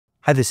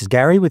Hi, this is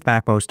Gary with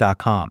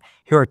MACMOST.com.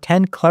 Here are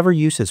 10 clever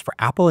uses for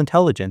Apple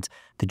Intelligence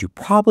that you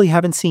probably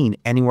haven't seen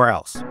anywhere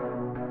else.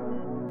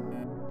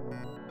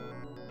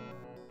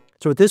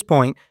 So at this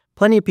point,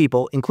 plenty of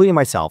people, including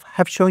myself,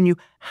 have shown you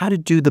how to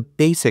do the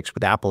basics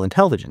with Apple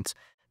Intelligence.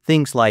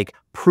 Things like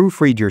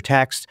proofread your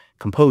text,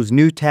 compose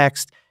new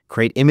text,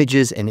 create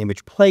images in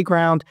Image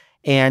Playground,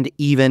 and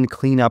even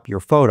clean up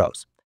your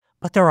photos.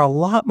 But there are a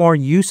lot more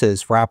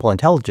uses for Apple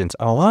Intelligence,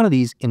 and a lot of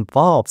these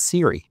involve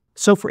Siri.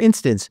 So for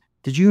instance,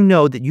 did you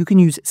know that you can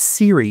use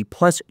Siri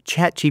plus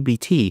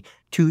ChatGPT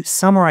to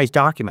summarize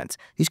documents?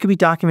 These could be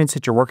documents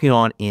that you're working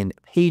on in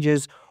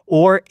Pages,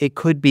 or it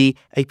could be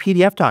a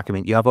PDF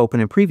document you have open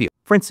in Preview.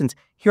 For instance,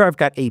 here I've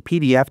got a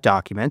PDF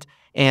document,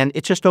 and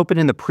it's just open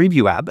in the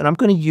Preview app, and I'm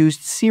going to use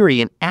Siri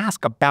and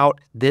ask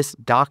about this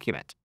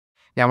document.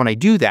 Now, when I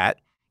do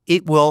that,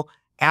 it will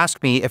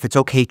ask me if it's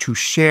okay to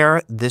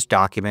share this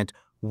document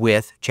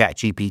with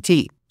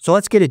ChatGPT. So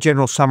let's get a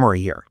general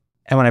summary here.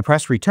 And when I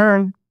press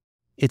return,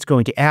 it's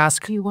going to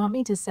ask, do you want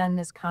me to send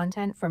this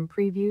content from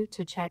Preview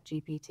to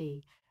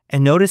ChatGPT?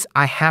 And notice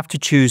I have to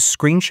choose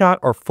screenshot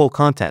or full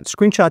content.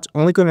 Screenshot's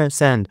only going to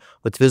send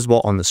what's visible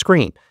on the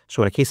screen.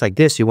 So in a case like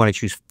this, you want to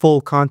choose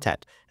full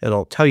content.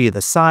 It'll tell you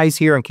the size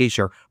here in case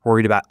you're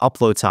worried about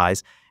upload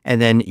size,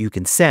 and then you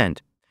can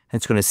send. And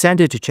it's going to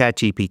send it to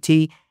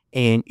ChatGPT,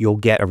 and you'll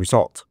get a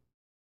result.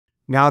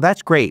 Now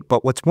that's great,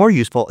 but what's more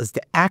useful is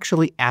to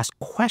actually ask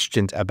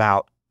questions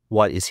about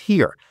what is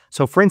here.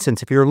 So for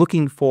instance, if you're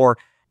looking for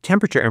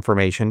temperature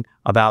information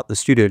about the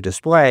studio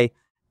display,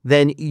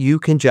 then you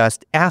can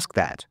just ask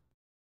that.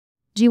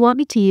 Do you want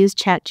me to use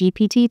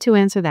ChatGPT to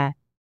answer that?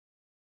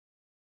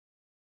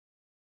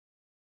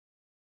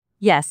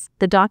 Yes,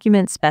 the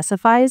document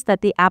specifies that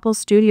the Apple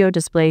Studio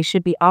display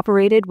should be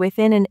operated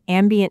within an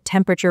ambient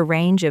temperature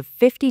range of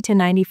 50 to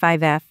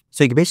 95 F.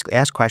 So you can basically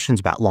ask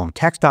questions about long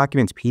text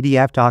documents,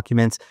 PDF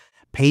documents,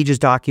 Pages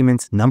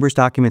documents, Numbers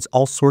documents,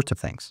 all sorts of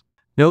things.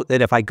 Note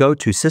that if I go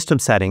to System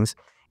Settings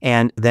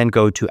and then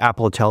go to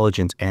Apple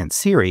Intelligence and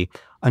Siri,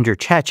 under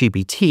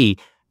ChatGPT,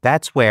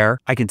 that's where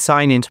I can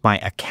sign into my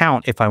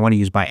account if I want to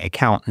use my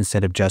account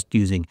instead of just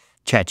using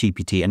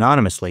ChatGPT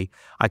anonymously.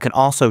 I can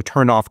also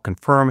turn off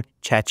Confirm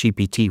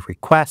ChatGPT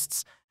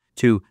requests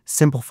to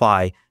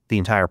simplify the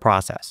entire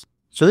process.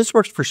 So this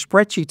works for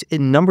spreadsheets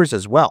in Numbers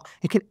as well.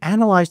 It can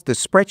analyze the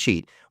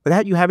spreadsheet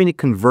without you having to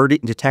convert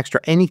it into text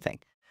or anything.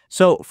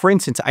 So for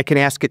instance, I can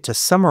ask it to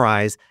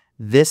summarize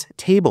this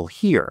table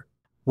here.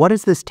 What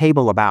is this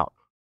table about?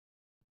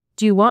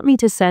 Do you want me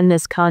to send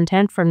this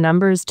content from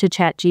Numbers to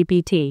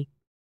ChatGPT?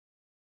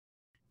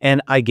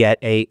 And I get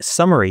a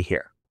summary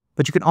here.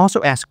 But you can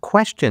also ask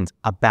questions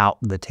about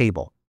the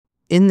table.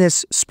 In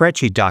this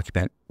spreadsheet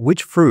document,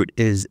 which fruit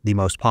is the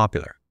most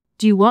popular?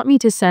 Do you want me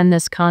to send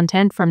this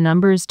content from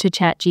Numbers to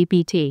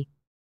ChatGPT?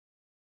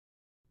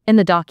 In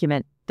the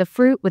document, the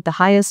fruit with the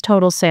highest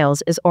total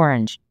sales is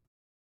orange.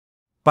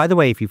 By the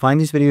way, if you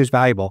find these videos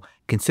valuable,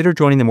 consider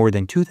joining the more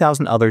than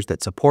 2,000 others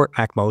that support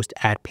MACMOST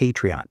at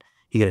Patreon.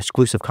 You get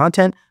exclusive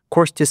content,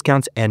 course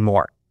discounts, and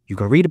more. You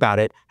can read about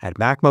it at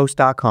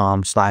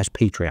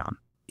MACMOST.com/Patreon.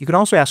 You can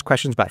also ask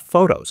questions about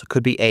photos. It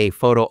could be a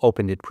photo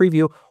opened in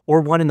Preview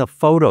or one in the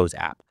Photos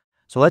app.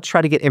 So let's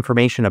try to get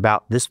information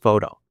about this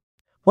photo.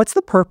 What's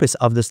the purpose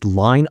of this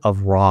line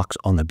of rocks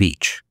on the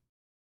beach?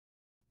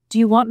 Do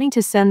you want me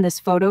to send this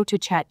photo to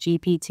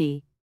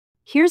ChatGPT?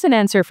 Here's an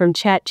answer from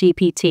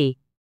ChatGPT.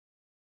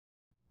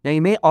 Now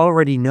you may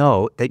already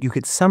know that you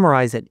could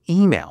summarize an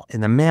email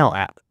in the Mail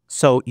app.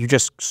 So you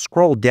just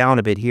scroll down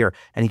a bit here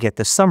and you get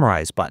the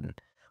Summarize button.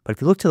 But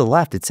if you look to the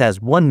left, it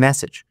says one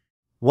message.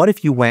 What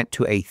if you went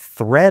to a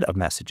thread of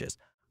messages?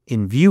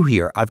 In View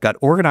here, I've got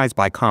Organized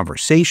by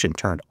Conversation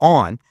turned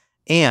on,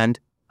 and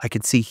I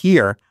can see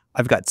here,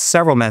 I've got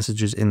several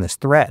messages in this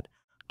thread.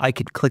 I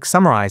could click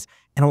Summarize,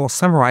 and it will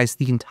summarize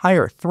the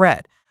entire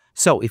thread.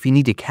 So if you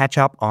need to catch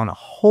up on a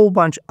whole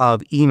bunch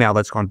of email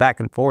that's gone back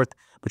and forth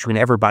between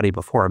everybody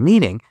before a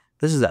meeting,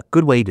 this is a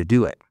good way to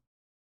do it.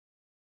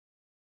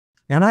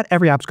 Now, not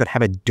every app's going to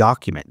have a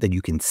document that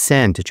you can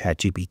send to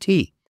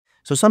ChatGPT.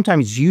 So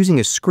sometimes using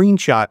a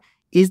screenshot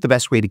is the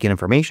best way to get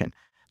information.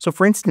 So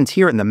for instance,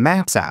 here in the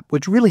Maps app,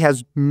 which really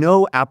has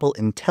no Apple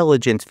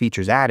Intelligence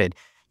features added,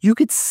 you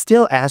could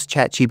still ask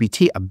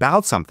ChatGPT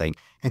about something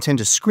and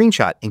send a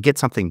screenshot and get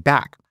something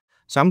back.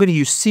 So I'm going to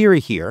use Siri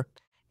here,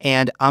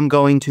 and I'm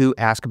going to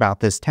ask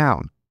about this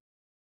town.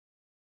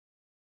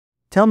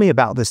 Tell me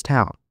about this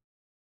town.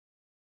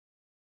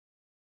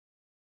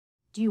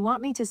 Do you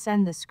want me to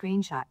send the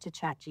screenshot to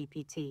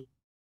ChatGPT?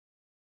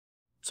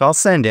 So I'll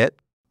send it.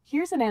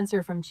 Here's an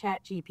answer from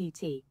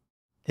ChatGPT.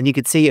 And you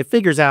can see it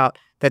figures out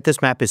that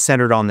this map is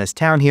centered on this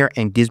town here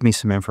and gives me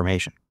some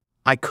information.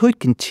 I could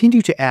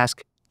continue to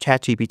ask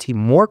ChatGPT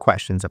more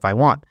questions if I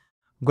want.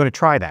 I'm going to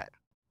try that.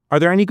 Are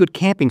there any good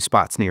camping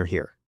spots near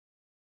here?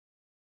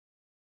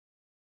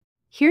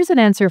 Here's an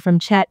answer from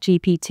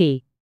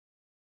ChatGPT.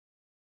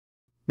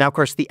 Now, of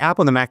course, the app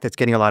on the Mac that's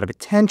getting a lot of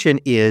attention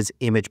is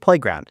Image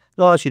Playground.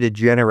 It allows you to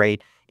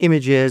generate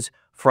images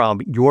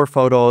from your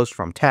photos,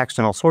 from text,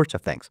 and all sorts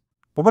of things.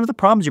 But one of the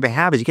problems you may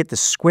have is you get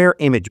this square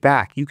image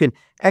back. You can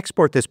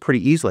export this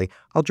pretty easily.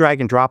 I'll drag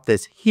and drop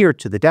this here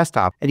to the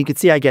desktop, and you can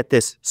see I get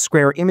this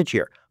square image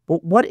here.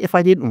 But what if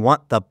I didn't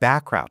want the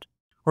background?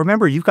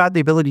 Remember, you've got the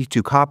ability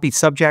to copy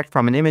subject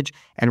from an image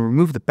and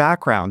remove the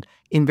background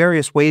in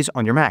various ways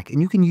on your Mac,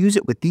 and you can use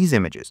it with these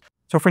images.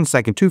 So for instance,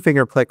 I can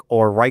two-finger click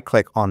or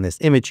right-click on this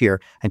image here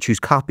and choose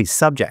Copy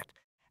Subject.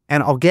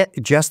 And I'll get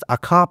just a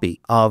copy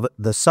of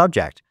the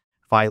subject.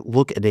 If I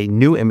look at a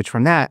new image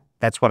from that,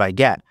 that's what I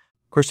get.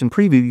 Of course, in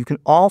Preview, you can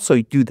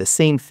also do the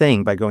same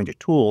thing by going to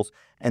Tools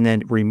and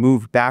then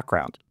Remove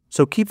Background.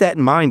 So keep that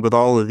in mind with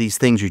all of these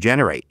things you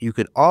generate. You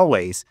could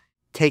always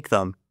take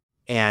them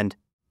and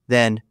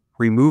then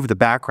remove the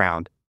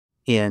background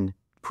in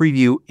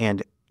Preview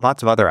and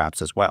lots of other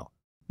apps as well.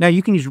 Now,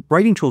 you can use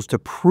writing tools to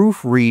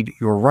proofread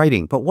your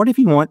writing, but what if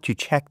you want to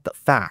check the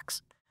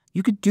facts?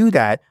 You could do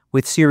that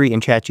with Siri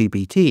and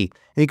ChatGPT,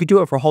 and you could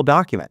do it for a whole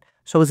document.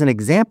 So as an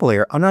example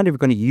here, I'm not even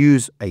going to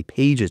use a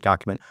Pages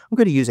document. I'm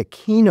going to use a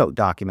Keynote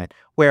document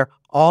where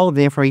all of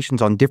the information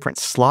is on different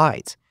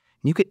slides.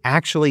 And you could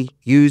actually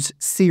use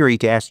Siri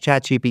to ask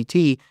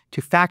ChatGPT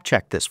to fact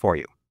check this for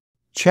you.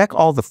 Check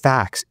all the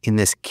facts in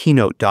this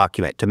Keynote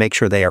document to make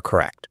sure they are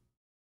correct.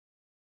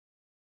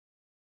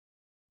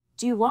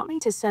 Do you want me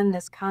to send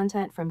this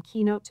content from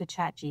Keynote to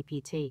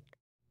ChatGPT?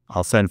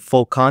 I'll send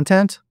full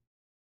content.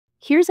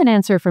 Here's an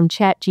answer from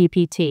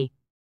ChatGPT.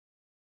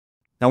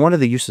 Now, one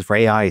of the uses for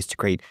AI is to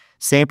create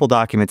sample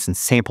documents and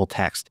sample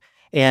text.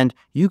 And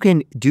you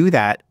can do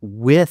that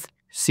with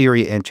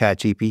Siri and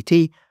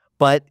ChatGPT,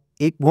 but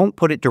it won't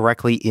put it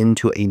directly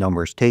into a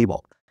numbers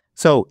table.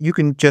 So you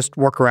can just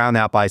work around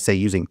that by, say,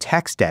 using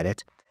Text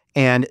Edit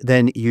and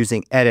then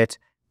using Edit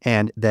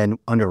and then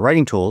under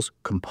Writing Tools,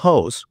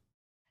 Compose.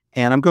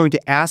 And I'm going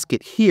to ask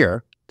it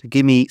here to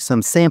give me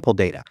some sample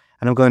data.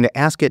 And I'm going to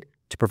ask it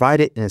to provide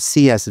it in a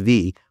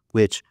CSV,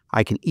 which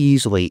I can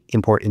easily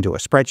import into a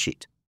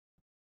spreadsheet.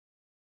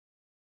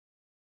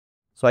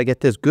 So I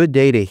get this good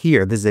data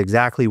here. This is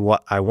exactly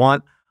what I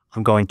want.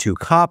 I'm going to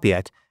copy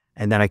it,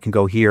 and then I can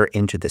go here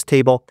into this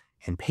table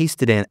and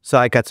paste it in. So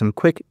I got some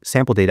quick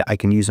sample data I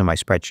can use in my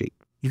spreadsheet.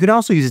 You can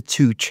also use it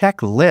to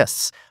check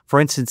lists, for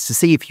instance, to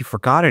see if you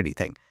forgot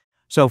anything.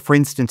 So for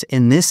instance,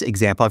 in this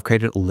example, I've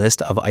created a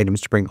list of items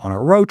to bring on a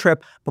road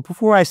trip. But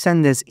before I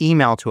send this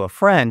email to a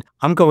friend,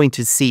 I'm going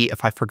to see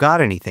if I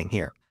forgot anything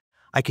here.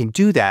 I can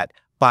do that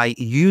by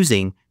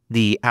using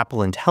the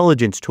Apple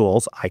Intelligence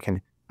tools. I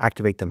can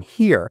activate them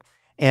here.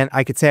 And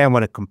I could say I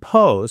want to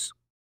compose.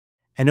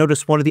 And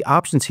notice one of the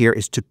options here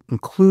is to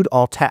include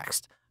all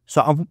text.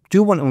 So I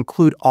do want to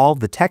include all of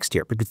the text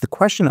here because the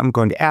question I'm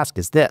going to ask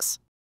is this.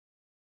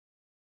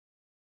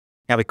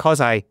 Now,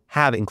 because I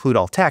have include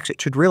all text,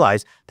 it should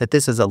realize that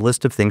this is a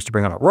list of things to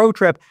bring on a road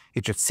trip.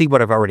 It should see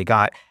what I've already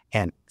got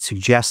and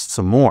suggest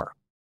some more.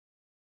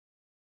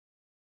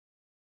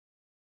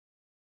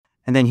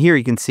 And then here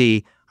you can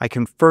see I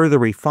can further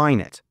refine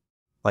it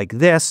like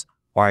this,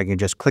 or I can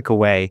just click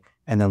away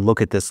and then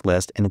look at this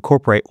list and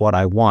incorporate what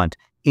I want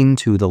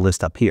into the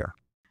list up here.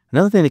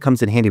 Another thing that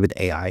comes in handy with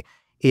AI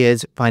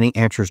is finding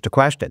answers to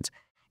questions.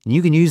 And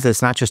you can use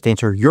this not just to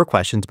answer your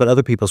questions, but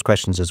other people's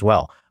questions as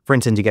well. For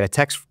instance, you get a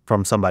text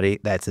from somebody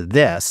that's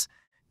this,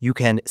 you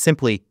can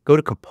simply go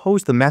to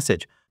compose the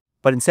message,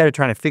 but instead of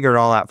trying to figure it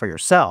all out for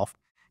yourself,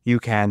 you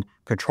can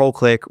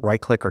control-click,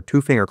 right-click, or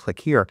two-finger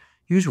click here,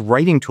 use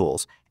writing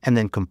tools, and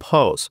then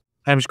compose.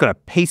 I'm just going to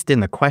paste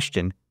in the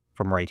question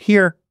from right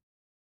here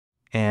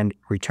and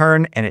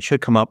return, and it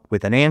should come up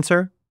with an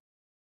answer.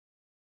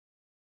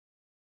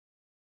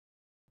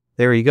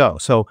 There you go.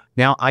 So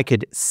now I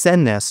could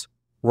send this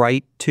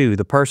right to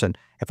the person.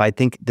 If I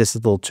think this is a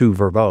little too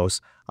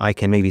verbose, I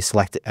can maybe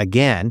select it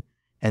again,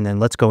 and then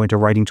let's go into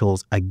Writing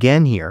Tools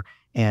again here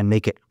and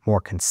make it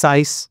more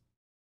concise.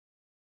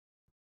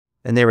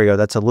 And there we go.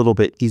 That's a little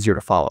bit easier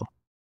to follow.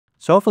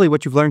 So hopefully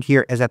what you've learned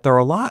here is that there are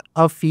a lot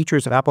of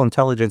features of Apple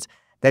Intelligence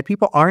that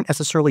people aren't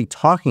necessarily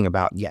talking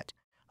about yet.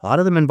 A lot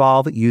of them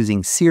involve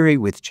using Siri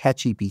with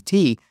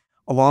ChatGPT,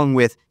 along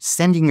with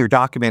sending your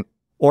document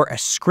or a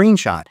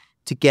screenshot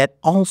to get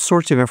all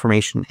sorts of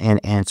information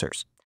and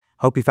answers.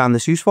 Hope you found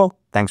this useful.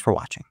 Thanks for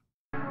watching.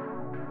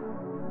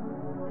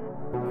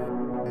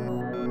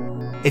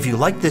 If you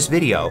liked this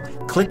video,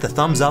 click the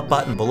thumbs up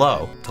button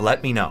below to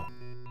let me know.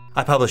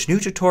 I publish new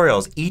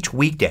tutorials each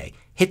weekday.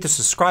 Hit the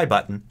subscribe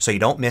button so you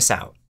don't miss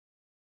out.